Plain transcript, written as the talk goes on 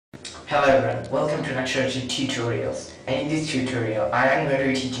Hello everyone, welcome to Naksharji Tutorials, and in this tutorial I am going to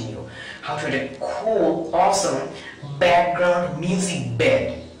be teaching you how to edit cool, awesome background music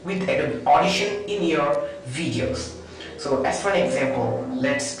bed with Adobe Audition in your videos. So as for an example,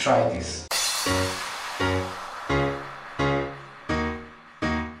 let's try this.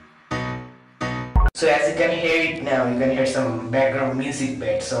 So as you can hear it now, you can hear some background music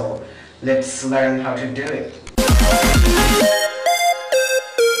bed. So let's learn how to do it.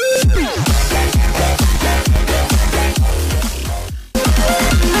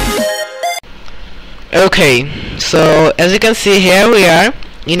 Okay, so as you can see, here we are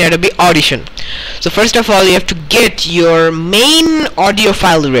in Adobe Audition. So first of all, you have to get your main audio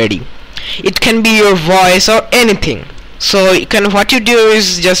file ready. It can be your voice or anything. So what you do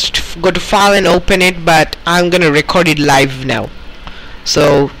is just go to file and open it, but I'm gonna record it live now.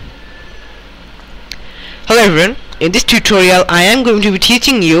 So hello everyone, in this tutorial I am going to be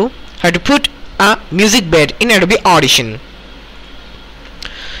teaching you how to put a music bed in Adobe Audition.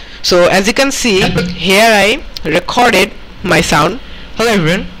 So as you can see, here I recorded my sound. Hello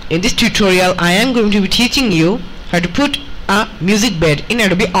everyone, in this tutorial I am going to be teaching you how to put a music bed in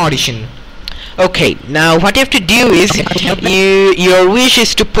Adobe Audition. Okay, now what you have to do is your wish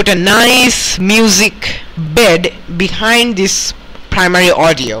is to put a nice music bed behind this primary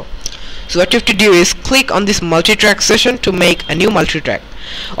audio. So what you have to do is click on this multi-track session to make a new multi-track,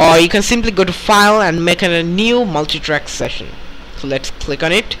 or you can simply go to file and make a new multi-track session. So let's click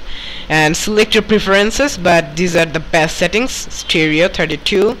on it and select your preferences, but these are the best settings: stereo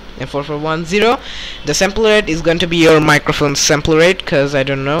 32 and 4410. The sample rate is going to be your microphone sample rate, because I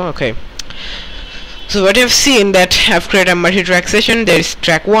don't know. Okay, so what you've seen that I've created a multi-track session. There is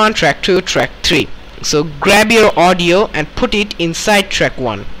track 1, track 2, track 3. So grab your audio and put it inside track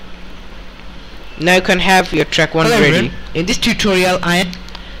 1. Now you can have your track 1 ready. In this tutorial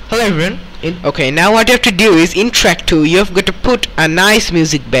hello everyone. Okay, now what you have to do is in track 2 you have got to put a nice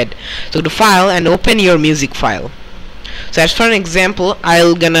music bed. So go to file and open your music file. So as for an example,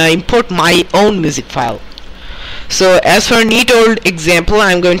 I'll gonna import my own music file. So as for a neat old example,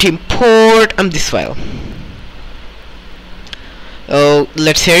 I'm going to import this file. Oh,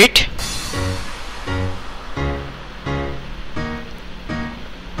 let's hear it.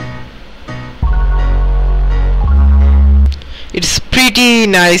 It's pretty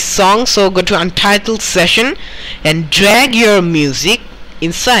nice song. So go to Untitled Session and drag your music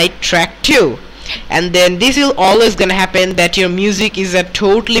inside track 2, and then this will always gonna happen that your music is a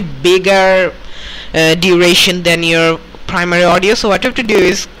totally bigger duration than your primary audio. So what you have to do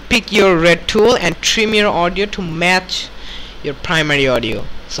is pick your red tool and trim your audio to match your primary audio.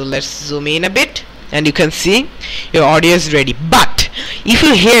 So let's zoom in a bit, and you can see your audio is ready. But if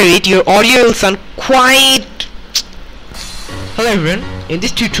you hear it, your audio will sound quite... Hello everyone, in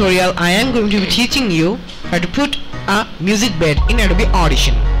this tutorial I am going to be teaching you how to put a music bed in Adobe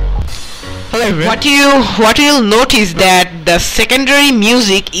Audition. Hello everyone. What you'll notice that the secondary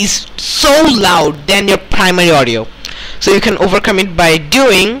music is so loud than your primary audio. So you can overcome it by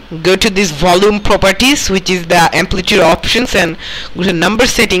go to this volume properties, which is the amplitude options, and go to number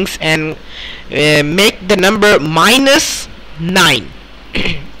settings and make the number -9.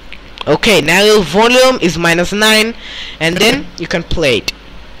 Okay, now your volume is -9, and then you can play it.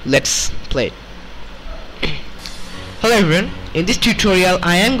 Let's play it. Hello everyone, in this tutorial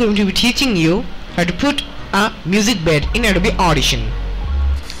I am going to be teaching you how to put a music bed in Adobe Audition.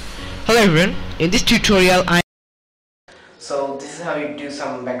 Hello everyone, in this tutorial So this is how you do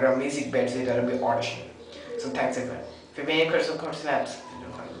some background music beds with Adobe Audition. So thanks everyone. If you have any questions or snaps,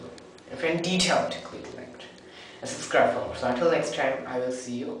 if you're in detail, click like and subscribe for more. So until next time, I will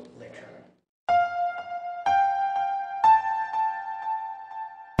see you.